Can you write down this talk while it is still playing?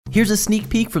Here's a sneak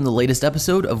peek from the latest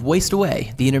episode of Waste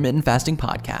Away, the Intermittent Fasting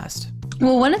Podcast.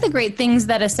 Well, one of the great things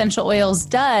that essential oils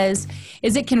does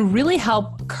is it can really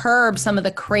help curb some of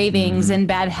the cravings and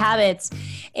bad habits.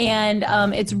 And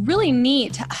it's really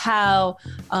neat how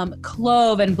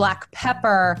clove and black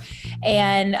pepper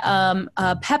and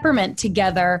peppermint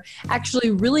together actually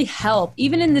really help.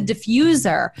 Even in the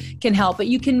diffuser can help. But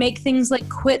you can make things like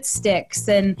quit sticks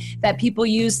and that people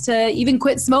use to even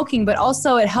quit smoking. But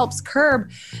also it helps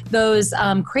curb those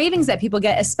cravings that people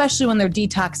get, especially when they're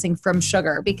detoxing from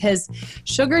sugar, because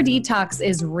sugar detox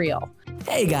is real.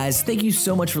 Hey guys, thank you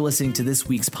so much for listening to this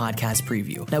week's podcast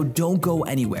preview. Now don't go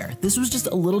anywhere. This was just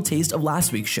a little taste of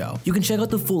last week's show. You can check out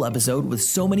the full episode with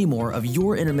so many more of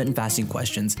your intermittent fasting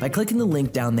questions by clicking the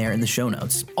link down there in the show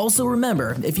notes. Also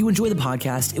remember, if you enjoy the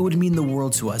podcast, it would mean the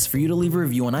world to us for you to leave a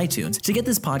review on iTunes to get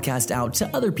this podcast out to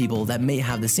other people that may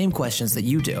have the same questions that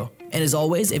you do. And as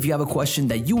always, if you have a question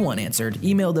that you want answered,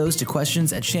 email those to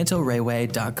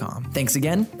questions@chantelrayway.com. Thanks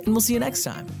again, and we'll see you next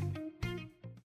time.